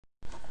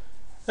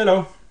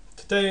Hello,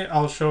 today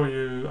I'll show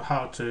you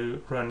how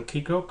to run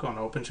Keycloak on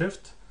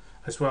OpenShift,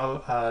 as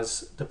well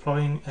as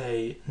deploying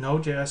a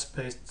Node.js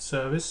based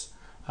service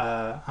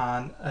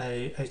and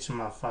a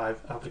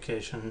HTML5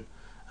 application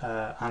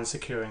and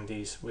securing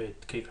these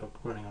with Keycloak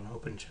running on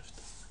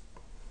OpenShift.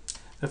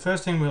 The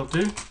first thing we'll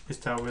do is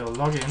that we'll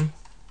log in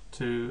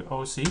to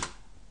OC.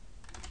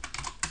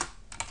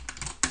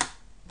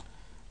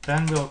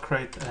 Then we'll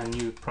create a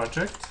new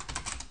project.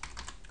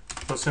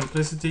 For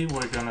simplicity,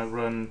 we're going to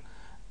run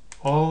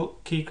all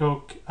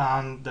Keycloak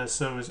and the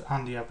service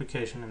and the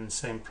application in the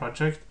same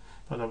project,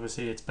 but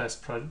obviously it's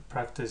best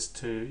practice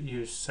to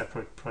use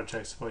separate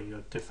projects for your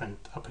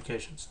different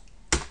applications.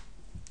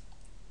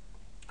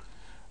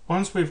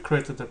 Once we've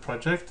created the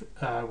project,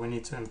 we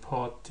need to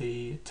import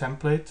the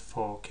template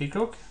for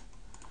Keycloak.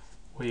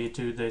 We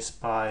do this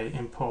by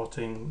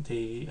importing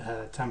the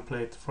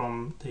template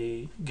from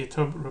the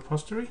GitHub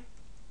repository.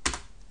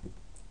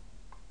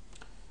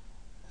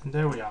 And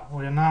there we are.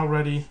 We are now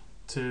ready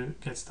to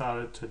get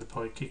started to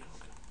deploy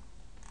Keycloak.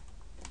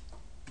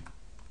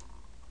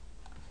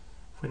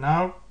 If we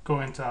now go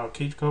into our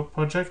Keycloak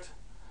project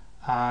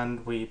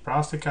and we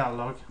browse the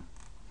catalog,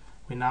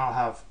 we now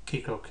have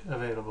Keycloak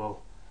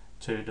available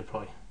to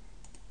deploy.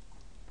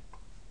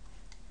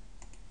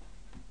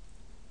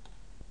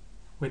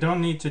 We don't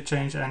need to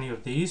change any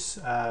of these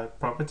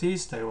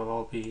properties, they will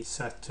all be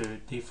set to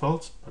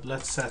default, but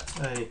let's set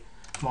a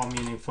more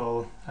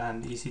meaningful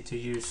and easy to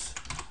use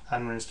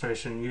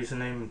administration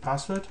username and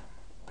password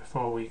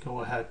before we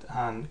go ahead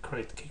and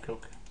create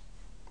Keycloak.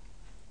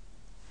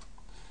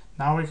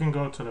 Now we can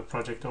go to the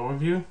project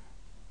overview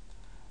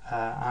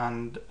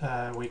and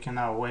we can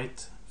now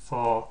wait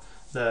for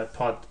the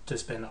pod to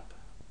spin up.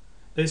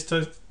 This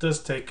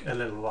does take a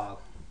little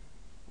while.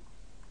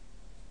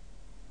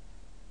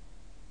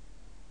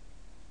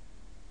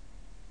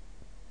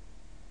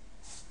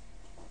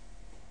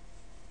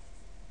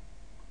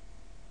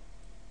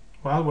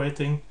 While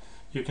waiting,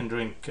 you can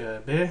drink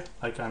beer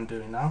like I'm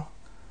doing now,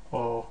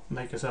 or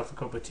make yourself a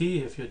cup of tea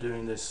if you're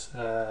doing this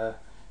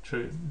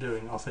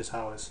during office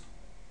hours.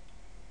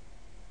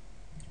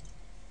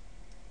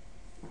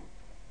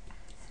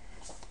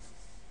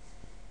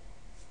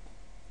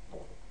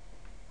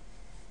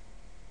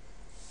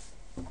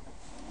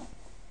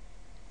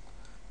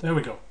 There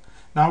we go.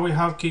 Now we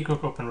have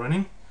Keycloak up and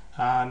running,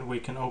 and we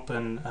can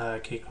open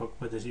Keycloak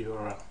with this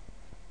URL.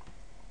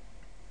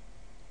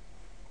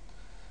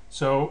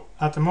 So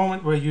at the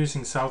moment we're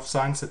using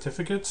self-signed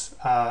certificates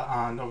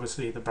and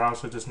obviously the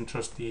browser doesn't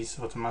trust these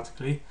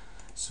automatically,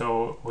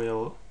 so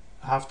we'll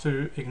have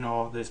to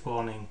ignore this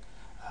warning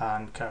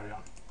and carry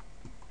on.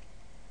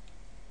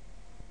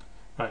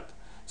 Right,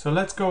 so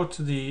let's go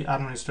to the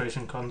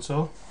administration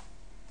console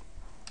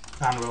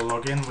and we'll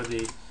log in with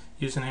the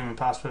username and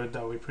password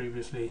that we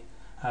previously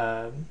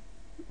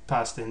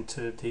passed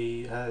into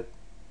the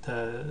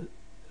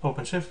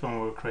OpenShift when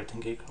we were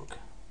creating Keycloak.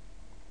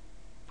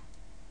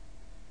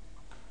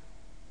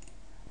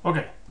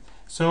 Okay,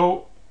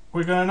 so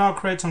we're going to now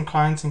create some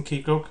clients in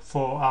Keycloak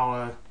for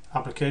our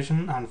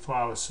application and for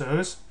our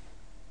service.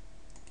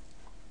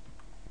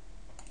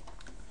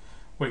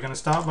 We're going to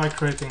start by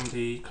creating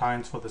the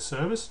client for the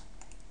service.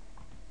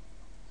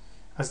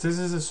 As this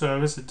is a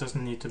service, it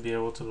doesn't need to be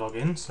able to log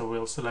in, so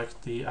we'll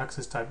select the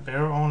access type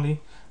bearer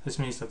only. This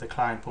means that the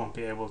client won't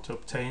be able to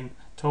obtain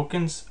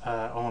tokens,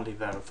 only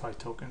verified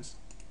tokens.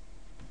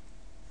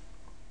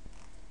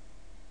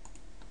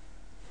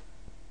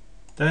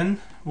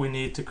 Then we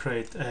need to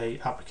create a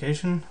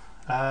application,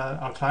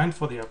 a client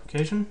for the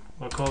application.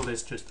 We'll call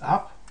this just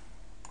app.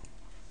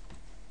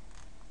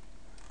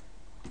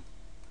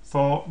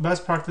 For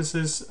best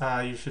practices,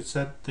 you should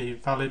set the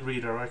valid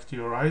redirect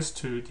URIs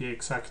to the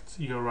exact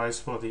URIs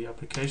for the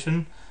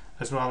application,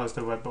 as well as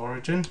the web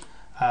origin.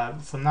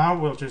 For now,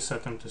 we'll just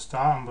set them to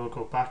star, and we'll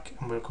go back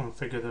and we'll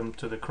configure them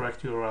to the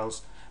correct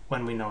URLs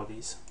when we know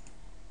these.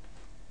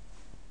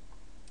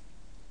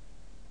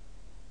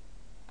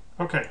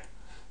 Okay.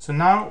 So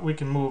now we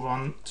can move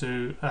on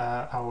to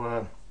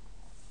our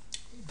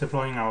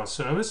deploying our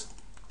service.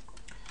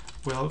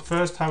 We'll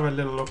first have a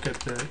little look at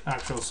the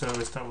actual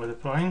service that we're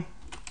deploying.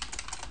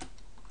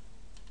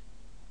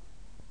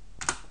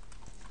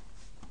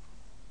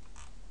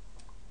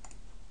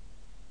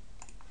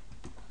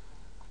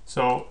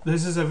 So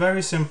this is a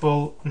very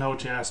simple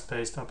Node.js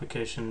based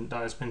application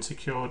that has been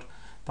secured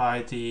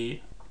by the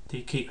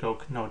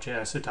Keycloak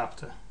Node.js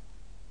adapter.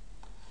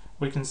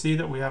 We can see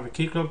that we have a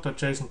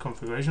keycloak.json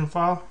configuration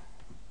file.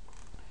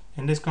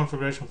 In this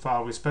configuration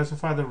file we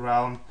specify the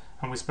realm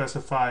and we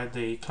specify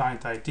the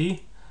client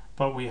ID,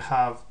 but we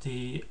have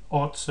the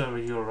auth server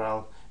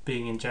URL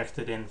being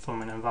injected in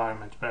from an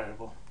environment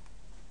variable.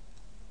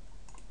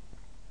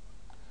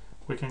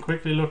 We can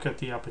quickly look at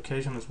the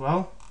application as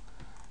well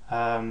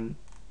to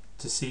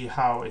see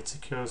how it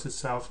secures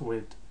itself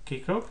with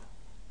Keycloak,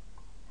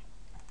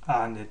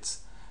 and it's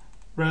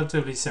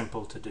relatively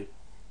simple to do.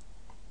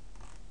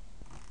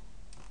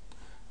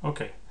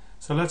 Okay,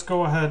 so let's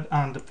go ahead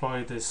and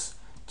deploy this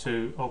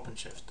to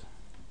OpenShift.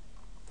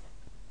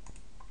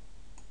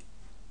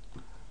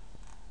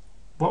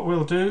 what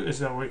we'll do is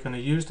that we're going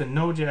to use the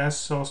Node.js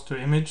source to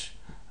image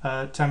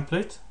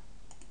template.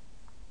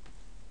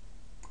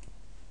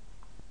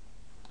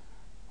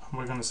 And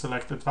we're going to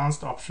select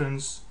advanced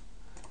options,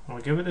 and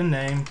we'll give it a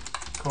name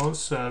called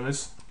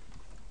service,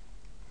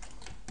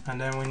 and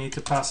then we need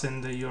to pass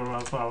in the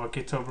URL for our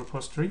GitHub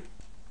repository.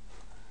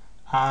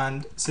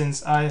 And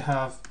since I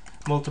have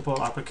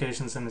multiple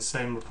applications in the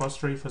same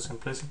repository for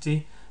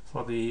simplicity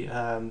for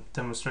the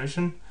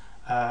demonstration,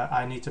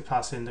 I need to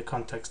pass in the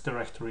context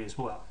directory as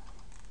well.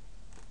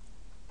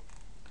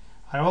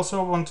 I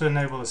also want to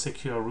enable a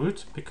secure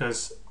root,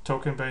 because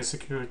token-based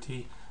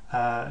security,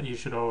 you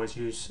should always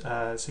use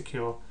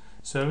secure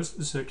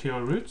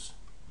routes,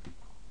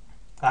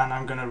 and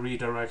I'm going to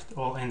redirect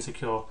all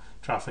insecure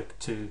traffic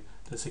to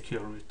the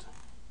secure route.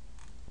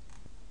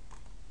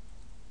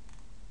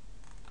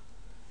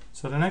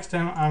 So the next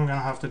thing I'm going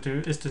to have to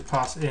do is to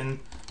pass in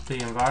the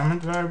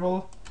environment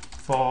variable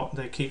for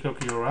the Keycloak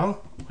URL,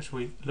 which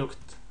we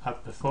looked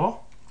at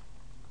before,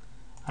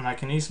 and I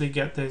can easily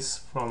get this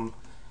from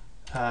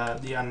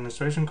the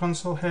administration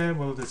console. Here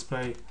will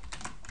display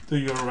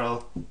the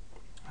URL.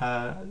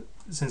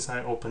 Since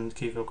I opened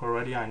Keycloak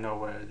already, I know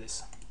where it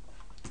is.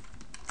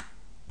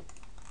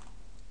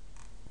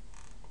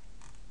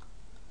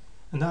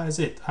 And that is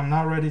it. I'm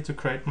now ready to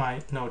create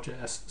my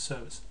Node.js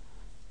service.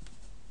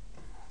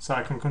 So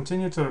I can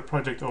continue to the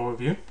project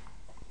overview,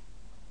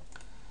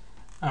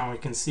 and we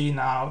can see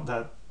now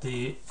that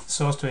the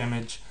source to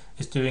image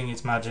is doing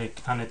its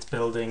magic and it's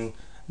building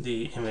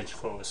the image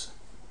for us.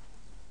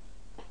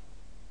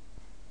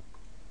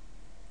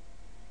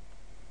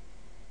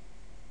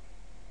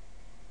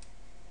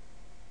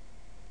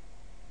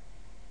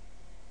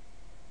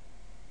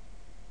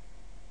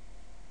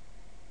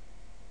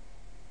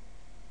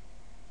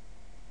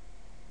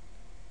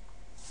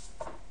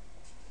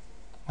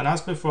 And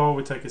as before,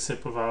 we take a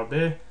sip of our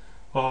beer,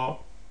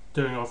 or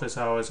during office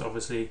hours,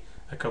 obviously,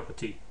 a cup of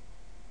tea.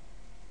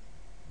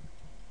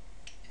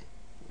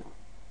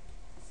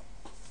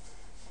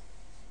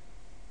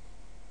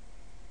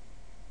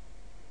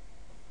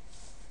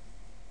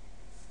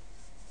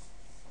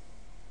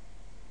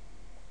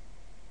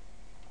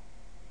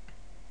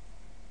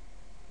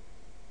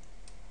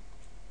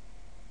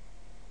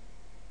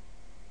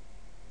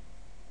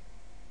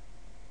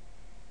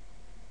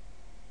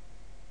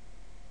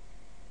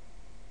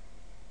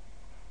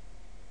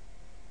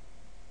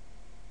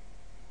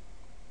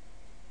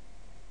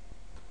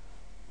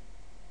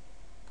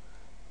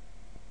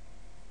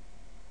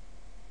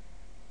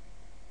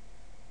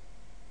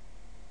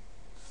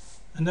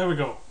 And there we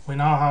go, we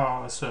now have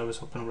our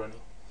service up and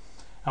running,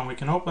 and we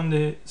can open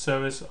the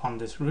service on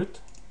this route.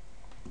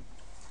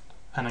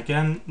 And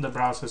again, the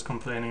browser is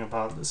complaining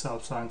about the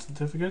self-signed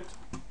certificate.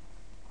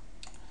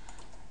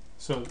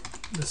 So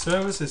the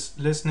service is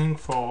listening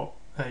for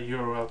a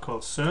URL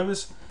called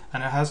service,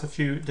 and it has a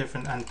few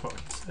different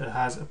endpoints. It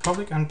has a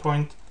public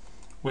endpoint,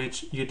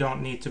 which you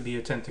don't need to be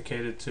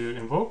authenticated to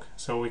invoke.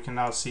 So we can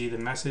now see the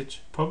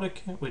message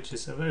public, which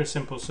is a very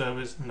simple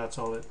service, and that's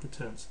all it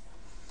returns.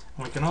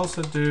 And we can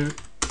also do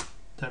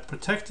the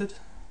protected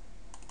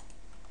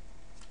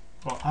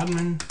or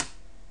admin.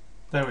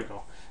 There we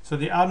go. So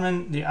the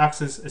admin, the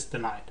access is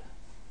denied.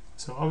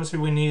 So obviously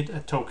we need a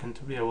token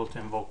to be able to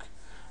invoke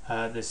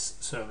this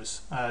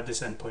service,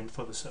 this endpoint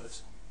for the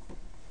service.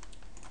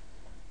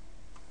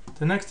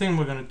 The next thing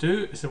we're going to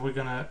do is that we're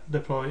going to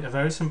deploy a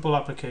very simple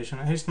application,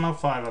 a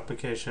HTML5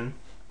 application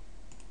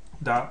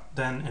that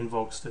then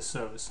invokes this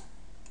service.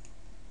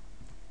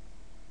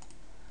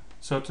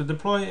 So to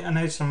deploy an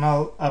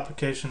HTML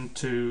application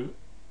to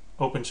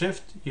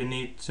OpenShift, you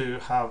need to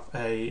have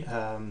a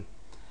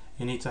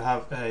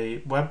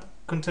web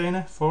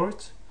container for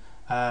it.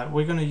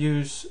 We're going to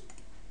use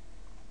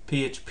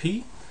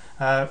PHP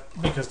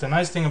because the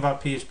nice thing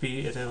about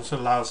PHP, it also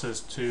allows us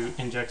to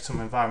inject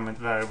some environment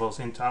variables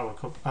into our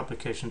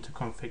application to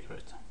configure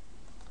it.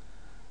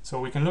 So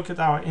we can look at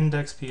our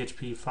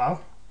index.php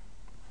file.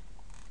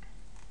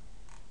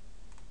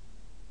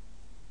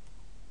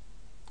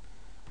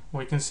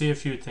 We can see a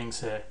few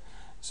things here.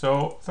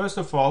 So first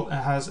of all,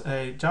 it has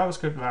a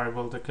JavaScript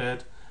variable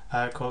declared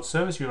called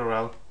service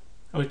URL,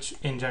 which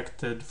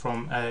injected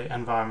from an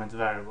environment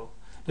variable.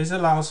 This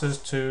allows us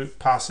to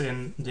pass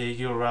in the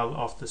URL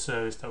of the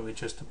service that we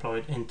just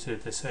deployed into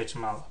this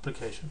HTML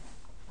application.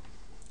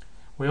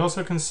 We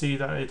also can see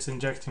that it's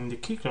injecting the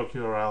Keycloak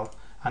URL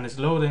and it's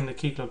loading the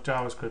Keycloak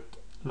JavaScript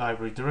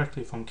library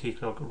directly from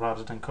Keycloak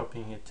rather than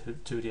copying it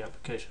to the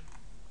application.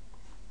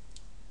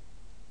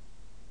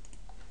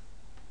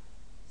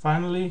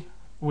 Finally,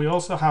 we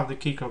also have the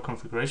Keycloak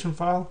configuration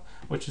file,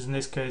 which in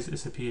this case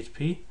is a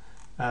PHP,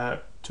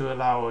 to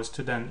allow us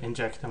to then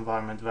inject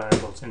environment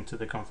variables into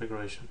the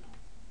configuration.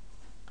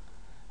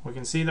 We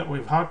can see that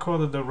we've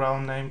hard-coded the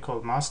realm name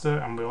called master,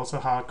 and we also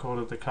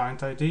hard-coded the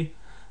client ID,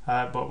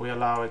 but we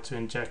allow it to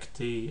inject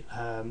the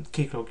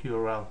Keycloak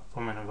URL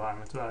from an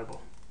environment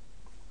variable.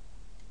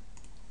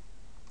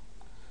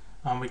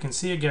 And we can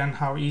see again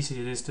how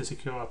easy it is to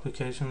secure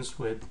applications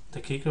with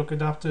the Keycloak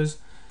adapters.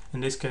 In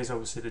this case,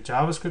 obviously the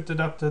JavaScript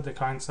adapter, the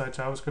client-side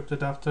JavaScript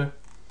adapter.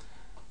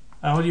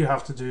 all you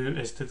have to do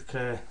is to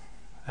declare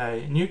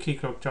a new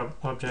Keycloak job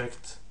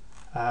object,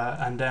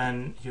 and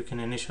then you can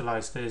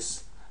initialize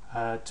this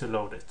to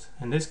load it.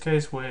 In this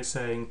case, we're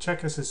saying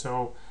check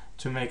SSO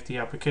to make the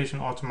application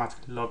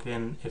automatically log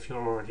in if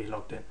you're already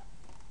logged in.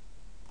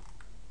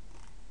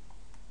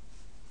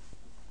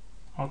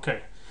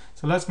 Okay,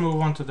 so let's move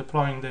on to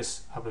deploying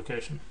this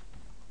application.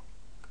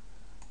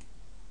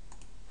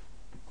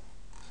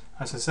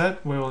 As I said,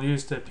 we will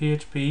use the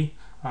PHP,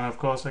 and of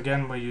course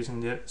again we're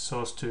using the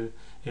source to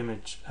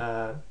image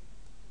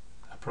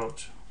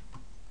approach.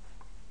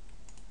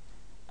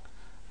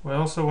 We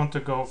also want to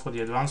go for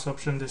the advanced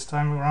option this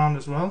time around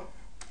as well.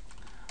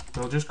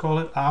 We'll just call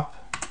it app,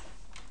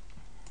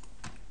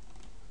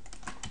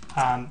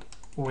 and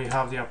we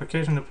have the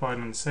application deployed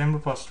in the same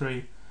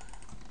repository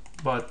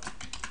but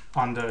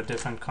under a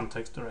different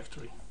context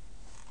directory.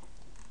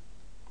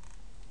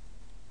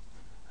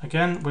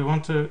 Again, we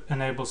want to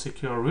enable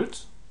secure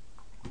routes,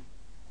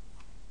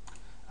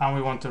 and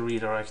we want to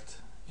redirect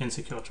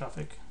insecure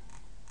traffic.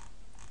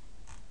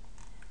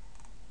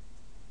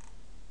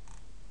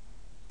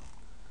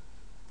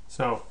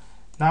 So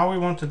now we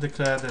want to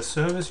declare the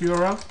service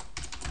URL,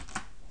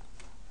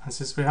 and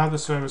since we have the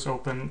service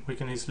open, we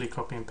can easily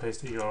copy and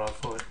paste the URL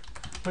for it.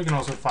 We can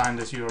also find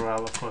this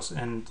URL, of course,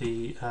 in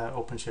the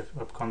OpenShift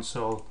Web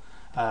Console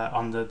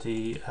under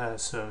the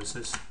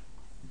services.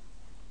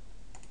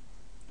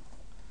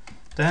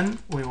 Then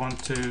we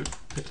want to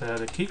declare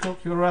the Keycloak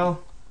URL,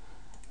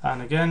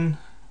 and again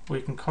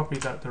we can copy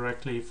that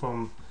directly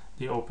from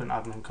the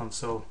openadmin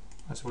console,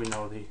 as we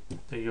know the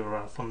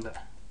URL from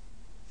there.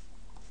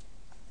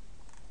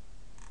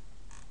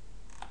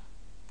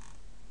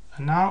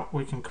 And now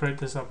we can create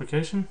this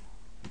application.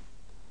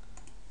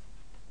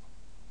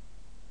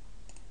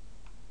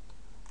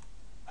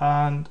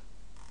 And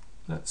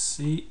let's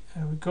see,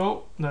 there we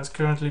go, that's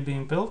currently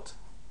being built.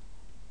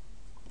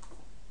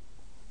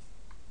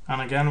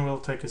 And again, we'll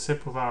take a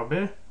sip of our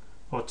beer,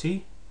 or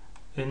tea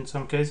in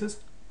some cases.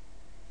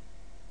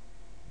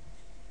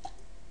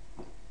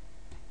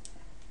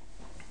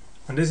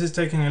 And this is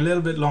taking a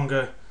little bit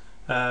longer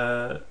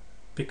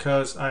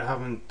because I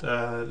haven't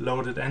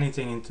loaded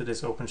anything into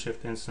this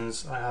OpenShift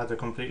instance. I had a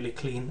completely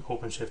clean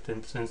OpenShift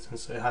instance,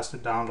 so it has to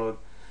download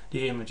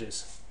the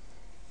images.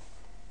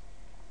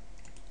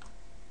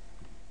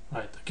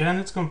 Right, again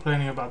it's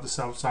complaining about the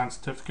self-signed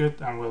certificate,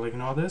 and we'll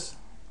ignore this.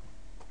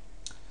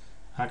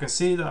 I can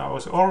see that I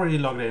was already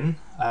logged in.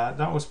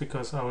 That was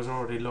because I was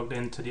already logged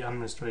into the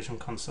administration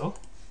console.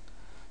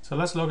 So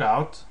let's log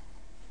out,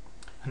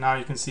 and now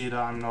you can see that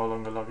I'm no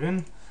longer logged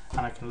in, and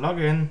I can log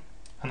in,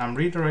 and I'm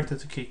redirected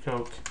to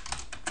Keycloak,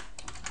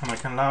 and I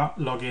can now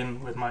log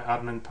in with my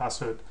admin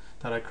password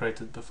that I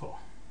created before.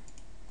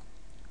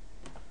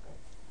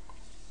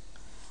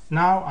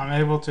 Now I'm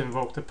able to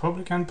invoke the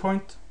public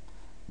endpoint,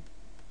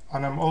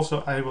 and I'm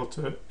also able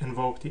to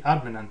invoke the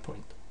admin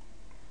endpoint.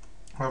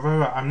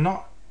 However, I'm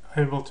not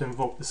able to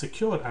invoke the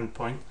secured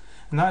endpoint,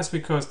 and that is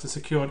because the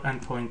secured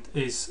endpoint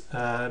is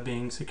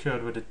being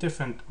secured with a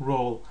different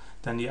role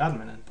than the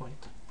admin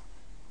endpoint.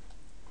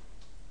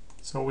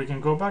 So we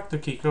can go back to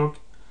Keycloak,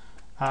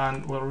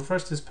 and we'll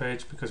refresh this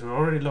page because we're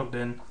already logged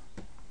in,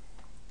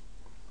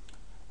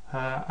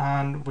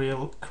 and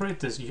we'll create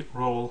this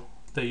role,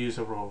 the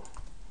user role.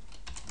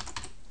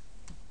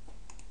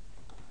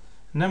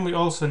 And then we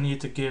also need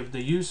to give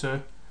the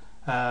user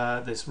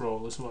this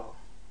role as well.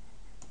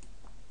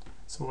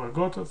 So we'll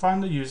go to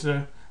find the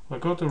user, we'll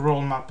go to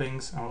role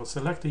mappings, and we'll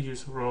select the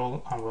user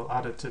role, and we'll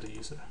add it to the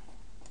user.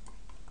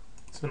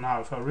 So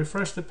now if I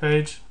refresh the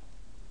page,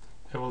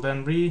 it will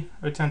then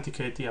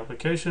re-authenticate the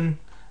application,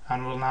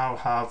 and we'll now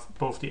have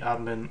both the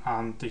admin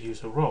and the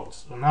user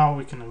roles. So now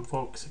we can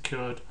invoke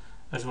secured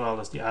as well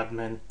as the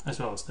admin as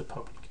well as the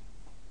public.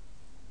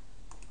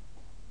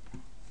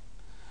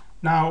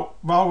 Now,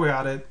 while we're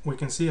at it, we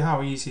can see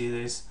how easy it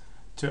is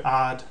to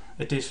add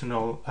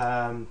additional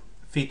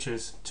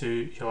features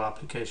to your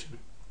application.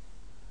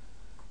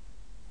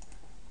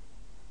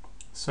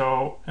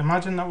 So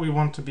imagine that we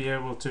want to be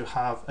able to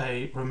have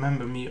a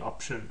remember me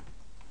option.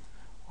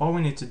 All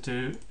we need to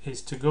do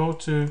is to go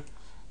to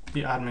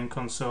the admin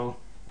console,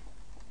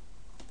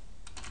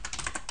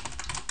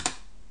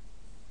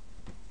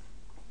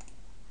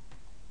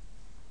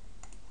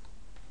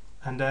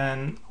 and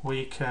then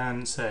we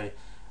can say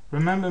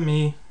remember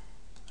me,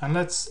 and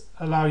let's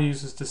allow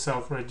users to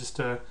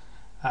self-register,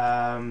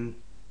 and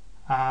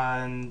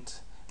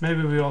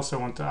maybe we also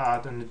want to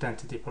add an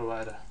identity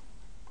provider.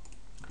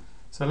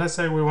 So let's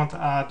say we want to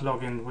add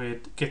login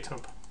with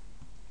GitHub.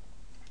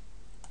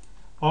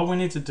 All we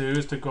need to do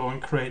is to go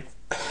and create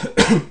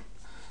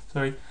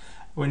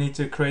we need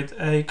to create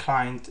a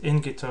client in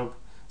GitHub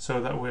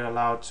so that we're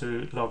allowed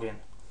to log in,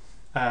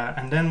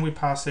 and then we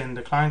pass in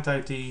the client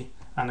ID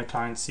and the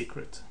client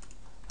secret.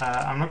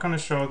 I'm not going to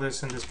show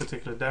this in this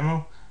particular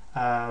demo,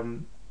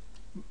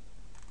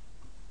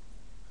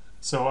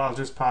 so I'll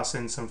just pass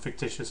in some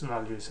fictitious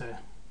values here.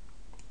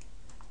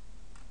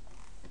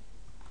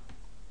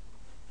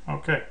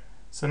 Okay,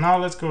 so now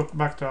let's go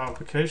back to our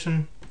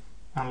application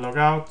and log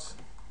out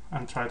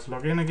and try to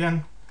log in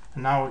again.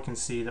 And now we can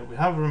see that we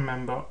have a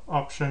remember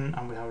option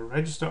and we have a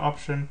register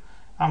option,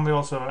 and we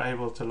also are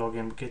able to log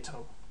in with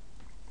GitHub.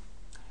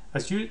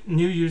 As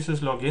new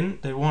users log in,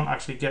 they won't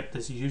actually get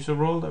this user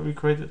role that we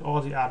created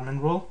or the admin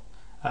role,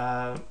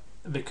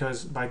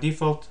 because by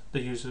default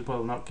the users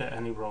will not get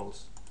any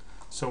roles.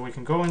 So we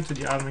can go into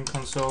the admin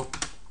console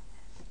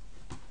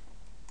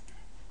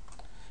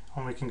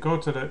and we can go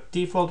to the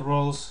default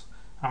roles,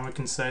 and we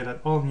can say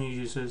that all new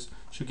users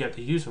should get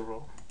the user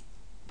role.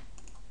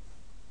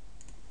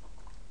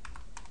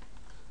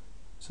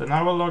 So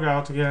now we'll log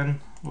out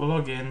again, we'll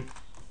log in,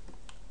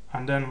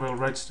 and then we'll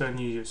register a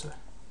new user.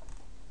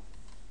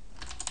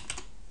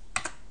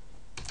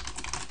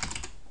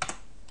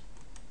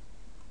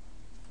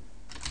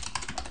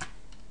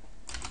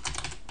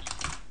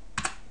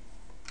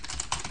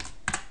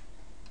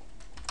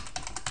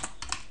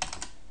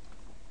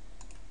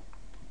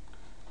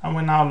 And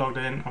we're now logged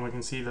in, and we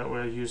can see that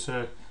we're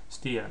user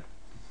Stian.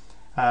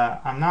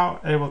 I'm now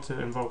able to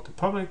invoke the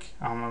public,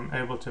 and I'm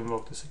able to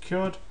invoke the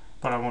secured,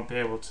 but I won't be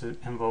able to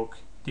invoke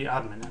the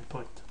admin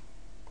endpoint.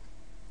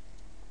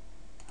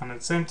 And at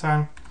the same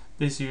time,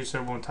 this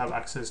user won't have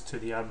access to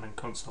the admin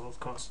console, of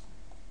course.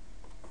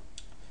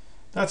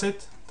 That's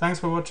it. Thanks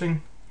for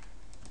watching.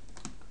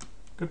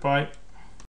 Goodbye.